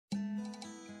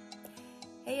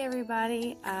Hey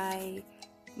everybody, I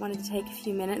wanted to take a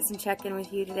few minutes and check in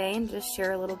with you today and just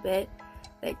share a little bit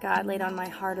that God laid on my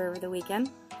heart over the weekend.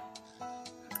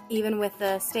 Even with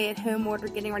the stay-at-home order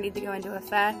getting ready to go into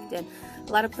effect and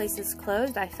a lot of places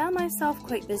closed, I found myself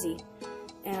quite busy.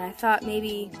 And I thought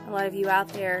maybe a lot of you out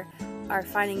there are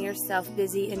finding yourself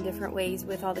busy in different ways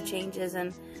with all the changes,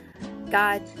 and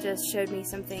God just showed me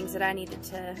some things that I needed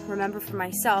to remember for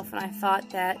myself, and I thought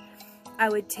that I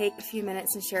would take a few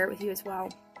minutes and share it with you as well.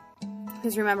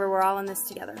 Because remember, we're all in this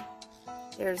together.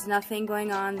 There's nothing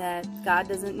going on that God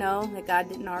doesn't know, that God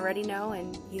didn't already know,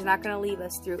 and He's not going to leave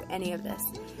us through any of this.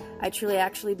 I truly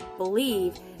actually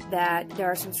believe that there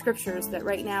are some scriptures that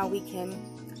right now we can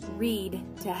read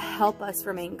to help us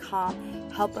remain calm,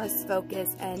 help us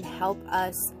focus, and help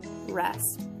us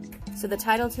rest. So the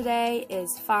title today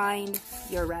is Find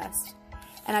Your Rest.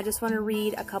 And I just want to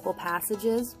read a couple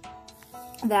passages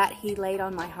that He laid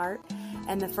on my heart.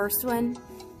 And the first one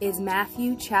is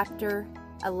Matthew chapter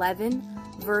 11,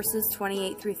 verses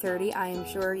 28 through 30. I am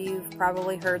sure you've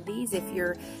probably heard these if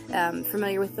you're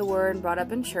familiar with the Word and brought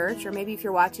up in church, or maybe if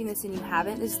you're watching this and you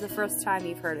haven't, this is the first time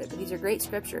you've heard it, but these are great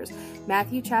scriptures.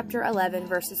 Matthew chapter 11,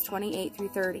 verses 28 through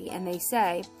 30, and they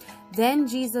say, "Then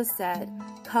Jesus said,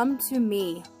 'Come to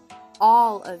me,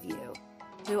 all of you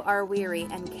who are weary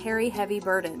and carry heavy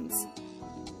burdens,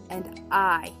 and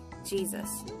I,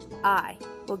 Jesus, I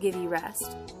will give you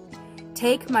rest.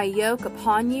 Take my yoke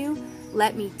upon you,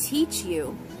 let me teach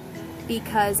you,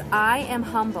 because I am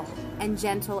humble and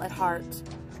gentle at heart,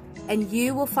 and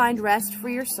you will find rest for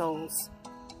your souls.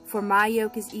 For my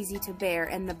yoke is easy to bear,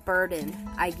 and the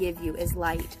burden I give you is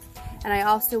light.'" And I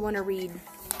also want to read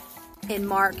in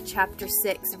Mark chapter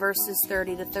 6, verses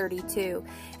 30 to 32.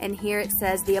 And here it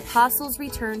says, "The apostles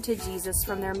returned to Jesus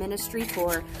from their ministry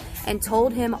tour and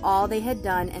told him all they had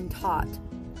done and taught.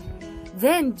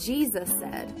 Then Jesus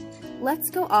said, 'Let's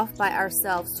go off by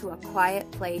ourselves to a quiet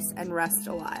place and rest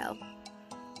a while.'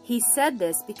 He said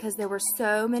this because there were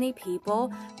so many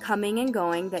people coming and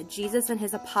going that Jesus and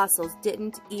his apostles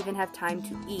didn't even have time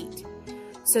to eat.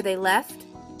 So they left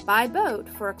by boat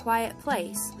for a quiet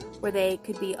place where they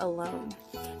could be alone."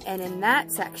 And in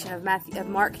that section of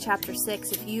Mark chapter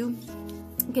 6, if you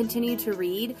continue to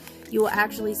read, you will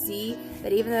actually see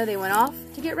that even though they went off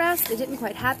to get rest, it didn't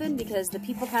quite happen because the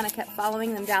people kind of kept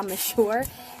following them down the shore,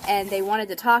 and they wanted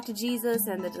to talk to Jesus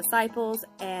and the disciples,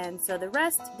 and so the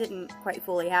rest didn't quite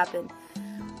fully happen.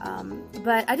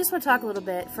 But I just want to talk a little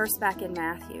bit first back in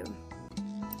Matthew.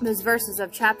 Those verses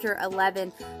of chapter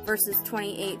 11, verses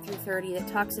 28 through 30, that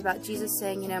talks about Jesus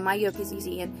saying, "My yoke is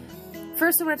easy." And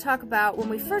first I want to talk about when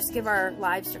we first give our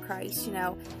lives to Christ,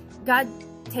 God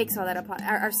takes all that upon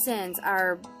our sins,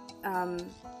 our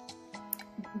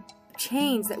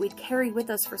chains that we'd carried with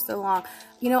us for so long.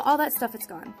 All that stuff, it's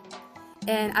gone.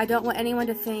 And I don't want anyone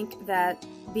to think that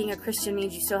being a Christian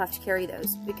means you still have to carry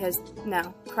those, because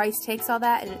no, Christ takes all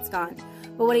that and it's gone.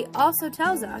 But what He also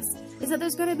tells us is that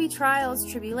there's going to be trials,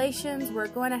 tribulations, we're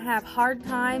going to have hard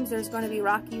times, there's going to be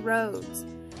rocky roads.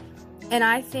 And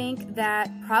I think that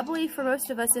probably for most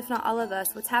of us, if not all of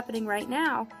us, what's happening right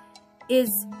now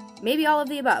is maybe all of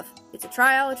the above. It's a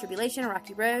trial, a tribulation, a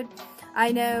rocky road.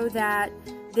 I know that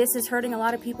this is hurting a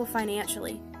lot of people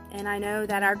financially, and I know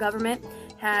that our government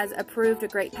has approved a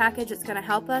great package that's going to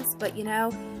help us, but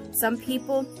some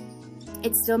people,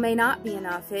 it still may not be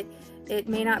enough. It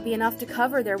may not be enough to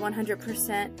cover their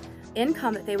 100%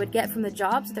 income that they would get from the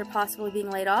jobs that they're possibly being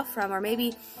laid off from, or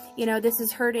maybe this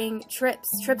is hurting trips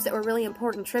that were really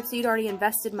important, trips that you'd already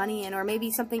invested money in, or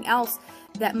maybe something else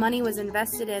that money was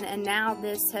invested in and now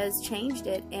this has changed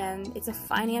it and it's a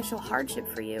financial hardship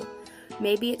for you.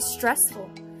 Maybe it's stressful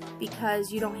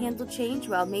because you don't handle change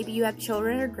well. Maybe you have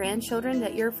children or grandchildren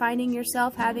that you're finding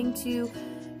yourself having to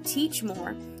teach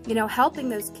more. Helping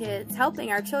those kids,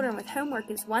 helping our children with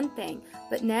homework is one thing,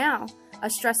 but now a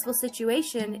stressful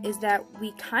situation is that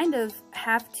we kind of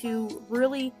have to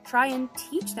really try and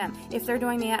teach them if they're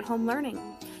doing the at-home learning.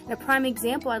 And a prime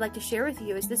example I'd like to share with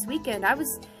you is this weekend I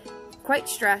was quite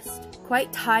stressed,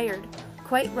 quite tired,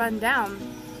 quite run down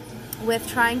with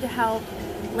trying to help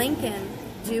Lincoln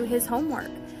do his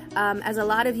homework. As a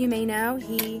lot of you may know,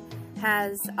 he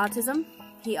has autism.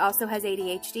 He also has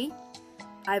ADHD.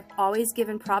 I've always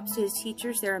given props to his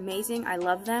teachers. They're amazing. I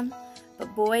love them.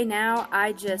 But boy, now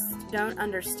I just don't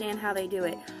understand how they do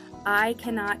it. I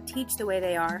cannot teach the way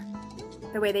they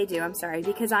do,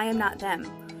 because I am not them.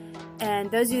 And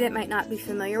those of you that might not be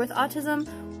familiar with autism,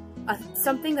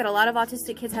 something that a lot of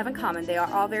autistic kids have in common, they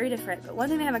are all very different, but one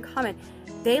thing they have in common,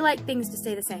 they like things to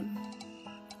stay the same.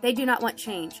 They do not want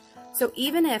change. So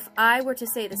even if I were to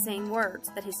say the same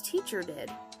words that his teacher did,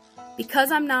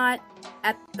 because I'm not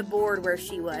at the board where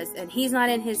she was, and he's not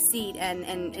in his seat, and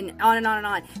on and on and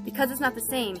on. Because it's not the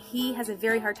same, he has a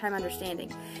very hard time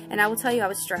understanding. And I will tell you, I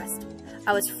was stressed.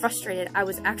 I was frustrated. I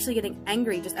was actually getting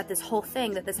angry just at this whole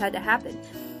thing that this had to happen.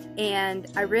 And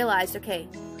I realized, okay,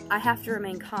 I have to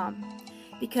remain calm.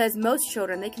 Because most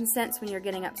children, they can sense when you're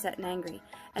getting upset and angry.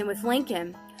 And with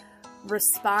Lincoln,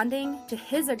 responding to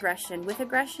his aggression with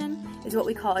aggression is what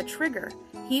we call a trigger.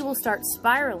 He will start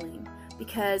spiraling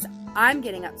because I'm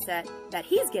getting upset that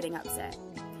he's getting upset.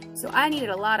 So I needed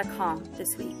a lot of calm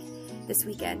this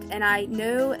weekend. And I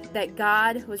know that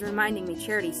God was reminding me,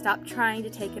 Charity, stop trying to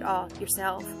take it all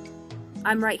yourself.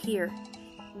 I'm right here.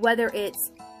 Whether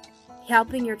it's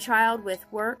helping your child with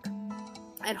work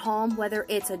at home, whether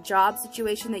it's a job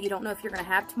situation that you don't know if you're going to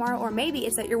have tomorrow, or maybe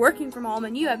it's that you're working from home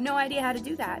and you have no idea how to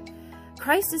do that.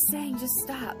 Christ is saying, just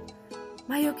stop.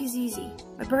 My yoke is easy.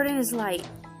 My burden is light.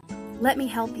 Let me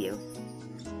help you.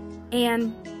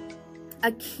 And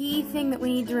a key thing that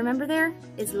we need to remember there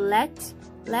is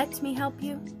let me help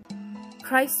you.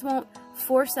 Christ won't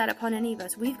force that upon any of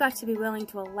us. We've got to be willing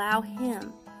to allow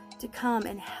him to come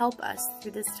and help us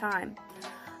through this time.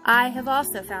 I have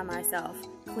also found myself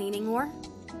cleaning more,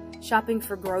 shopping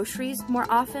for groceries more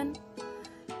often,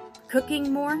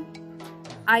 cooking more.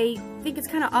 I think it's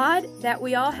kind of odd that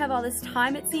we all have all this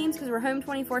time, it seems, because we're home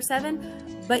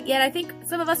 24/7, but yet I think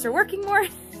some of us are working more.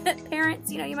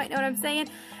 Parents, you might know what I'm saying.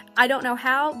 I don't know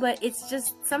how, but it's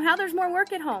just somehow there's more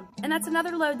work at home, and that's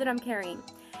another load that I'm carrying.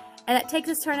 And that takes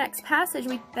us to our next passage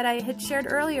that I had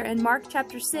shared earlier in Mark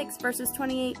chapter 6, verses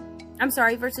 30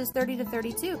 to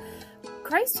 32.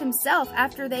 Christ himself,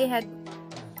 after they had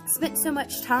spent so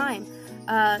much time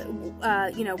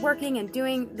working and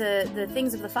doing the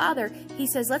things of the Father, he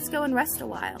says, let's go and rest a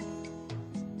while.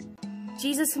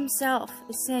 Jesus himself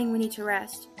is saying we need to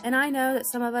rest. And I know that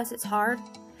some of us, it's hard.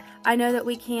 I know that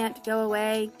we can't go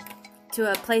away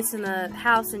to a place in the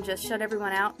house and just shut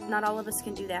everyone out. Not all of us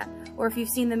can do that. Or if you've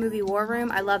seen the movie War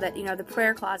Room, I love it. The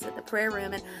prayer closet, the prayer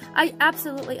room. And I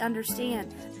absolutely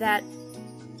understand that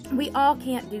we all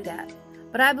can't do that.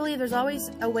 But I believe there's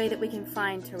always a way that we can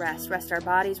find to rest our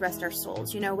bodies, rest our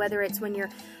souls. Whether it's when you're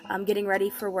getting ready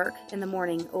for work in the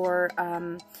morning, or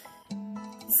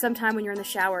sometime when you're in the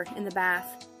shower, in the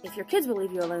bath, if your kids will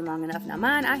leave you alone long enough. Now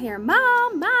mine, I hear,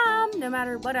 Mom, no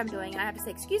matter what I'm doing, and I have to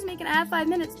say, excuse me, can I have 5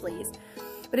 minutes, please?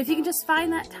 But if you can just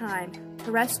find that time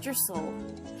to rest your soul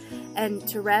and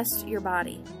to rest your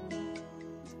body,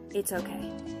 it's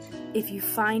okay. If you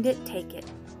find it, take it.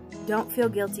 Don't feel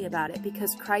guilty about it,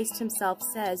 because Christ himself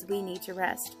says we need to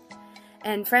rest.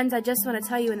 And friends, I just want to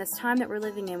tell you, in this time that we're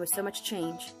living in with so much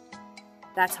change,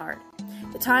 that's hard.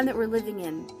 The time that we're living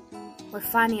in, where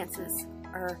finances,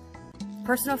 or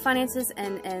personal finances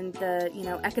and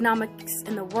the economics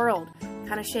in the world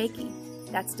kind of shaky,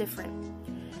 that's different.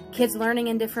 Kids learning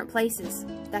in different places,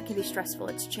 that can be stressful.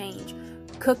 It's change.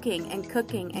 Cooking and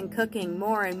cooking and cooking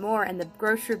more and more, and the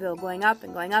grocery bill going up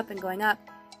and going up and going up,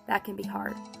 that can be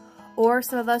hard. Or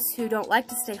some of us who don't like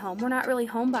to stay home, we're not really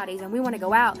homebodies, and we want to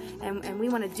go out, and we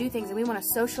want to do things, and we want to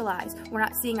socialize. We're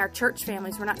not seeing our church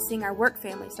families, we're not seeing our work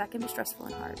families. That can be stressful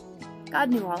and hard. God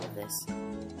knew all of this.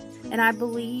 And I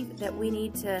believe that we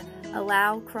need to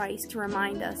allow Christ to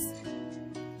remind us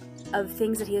of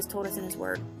things that he has told us in his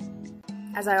word.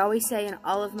 As I always say in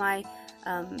all of my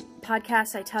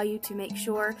podcasts, I tell you to make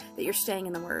sure that you're staying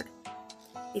in the word.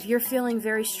 If you're feeling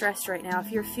very stressed right now, if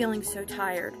you're feeling so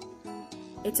tired,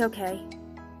 it's okay.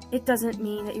 It doesn't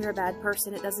mean that you're a bad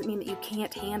person. It doesn't mean that you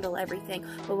can't handle everything.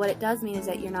 But what it does mean is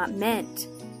that you're not meant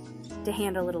to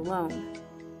handle it alone.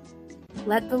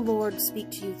 Let the Lord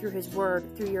speak to you through his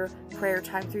word, through your prayer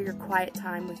time, through your quiet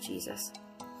time with Jesus.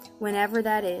 Whenever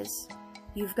that is,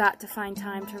 you've got to find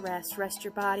time to rest. Rest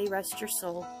your body, rest your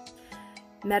soul.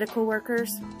 Medical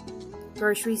workers,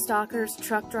 grocery stockers,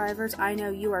 truck drivers, I know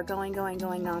you are going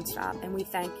nonstop, and we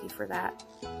thank you for that.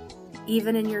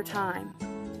 Even in your time,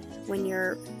 when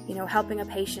you're, helping a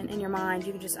patient in your mind,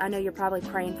 you can I know you're probably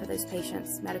praying for those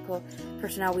patients. Medical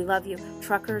personnel, we love you.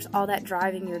 Truckers, all that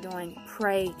driving you're doing,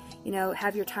 pray,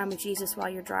 have your time with Jesus while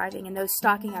you're driving. And those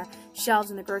stocking our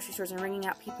shelves in the grocery stores and ringing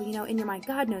out people, in your mind,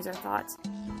 God knows our thoughts.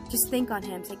 Just think on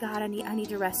him. Say, God, I need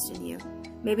to rest in you.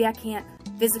 Maybe I can't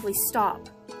physically stop,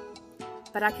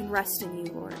 but I can rest in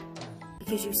you, Lord,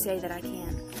 because you say that I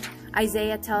can.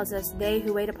 Isaiah tells us, they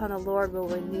who wait upon the Lord will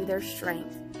renew their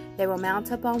strength. They will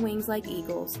mount up on wings like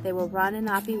eagles. They will run and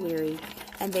not be weary,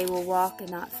 and they will walk and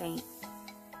not faint.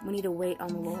 We need to wait on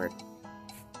the Lord.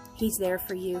 He's there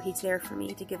for you. He's there for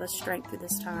me to give us strength through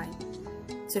this time.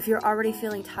 So if you're already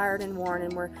feeling tired and worn,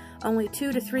 and we're only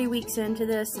 2 to 3 weeks into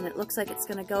this and it looks like it's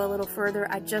going to go a little further,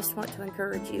 I just want to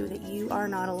encourage you that you are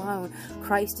not alone.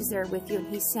 Christ is there with you, and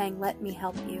he's saying, let me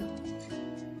help you.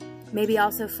 Maybe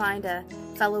also find a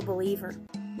fellow believer.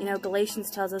 You know, Galatians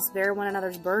tells us, bear one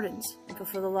another's burdens and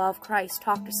fulfill the law of Christ.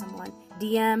 Talk to someone.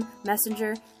 DM,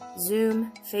 Messenger,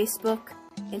 Zoom, Facebook,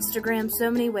 Instagram, so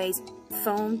many ways.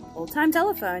 Phone, old-time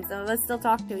telephone. Some of us still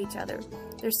talk to each other.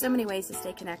 There's so many ways to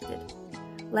stay connected.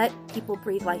 Let people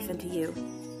breathe life into you.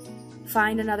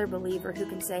 Find another believer who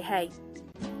can say, hey,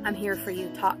 I'm here for you.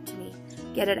 Talk to me.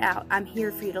 Get it out. I'm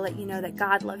here for you to let you know that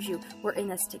God loves you. We're in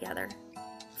this together.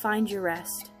 Find your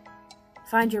rest.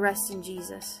 Find your rest in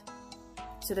Jesus.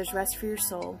 So there's rest for your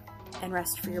soul and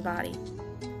rest for your body.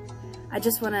 I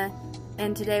just want to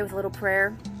end today with a little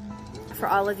prayer for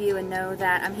all of you, and know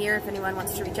that I'm here if anyone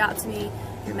wants to reach out to me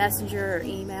through Messenger or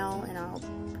email, and I'll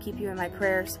keep you in my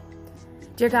prayers.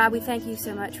 Dear God, we thank you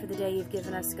so much for the day you've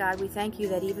given us, God. We thank you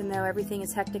that even though everything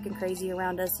is hectic and crazy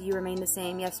around us, you remain the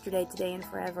same yesterday, today, and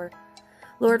forever.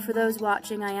 Lord, for those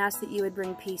watching, I ask that you would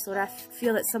bring peace. Lord, I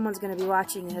feel that someone's going to be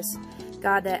watching this,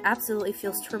 God, that absolutely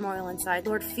feels turmoil inside.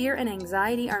 Lord, fear and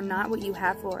anxiety are not what you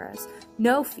have for us.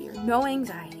 No fear, no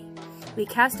anxiety. We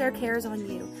cast our cares on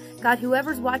you. God,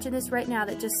 whoever's watching this right now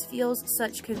that just feels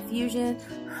such confusion,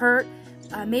 hurt,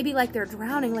 maybe like they're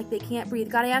drowning, like they can't breathe.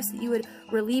 God, I ask that you would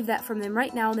relieve that from them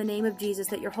right now in the name of Jesus,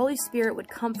 that your Holy Spirit would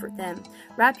comfort them.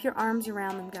 Wrap your arms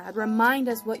around them, God. Remind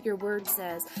us what your word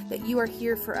says, that you are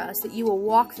here for us, that you will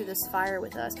walk through this fire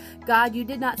with us. God, you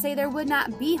did not say there would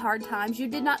not be hard times. You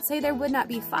did not say there would not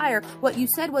be fire. What you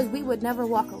said was we would never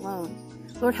walk alone.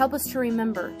 Lord, help us to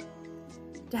remember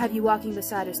to have you walking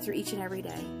beside us through each and every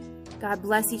day. God,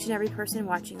 bless each and every person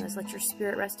watching this. Let your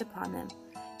spirit rest upon them.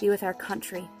 Be with our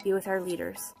country. Be with our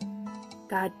leaders.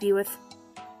 God, be with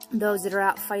those that are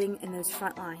out fighting in those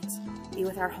front lines. Be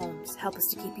with our homes. Help us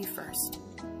to keep you first.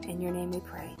 In your name we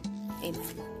pray. Amen.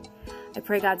 I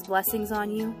pray God's blessings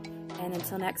on you. And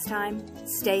until next time,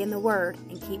 stay in the Word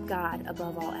and keep God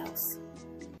above all else.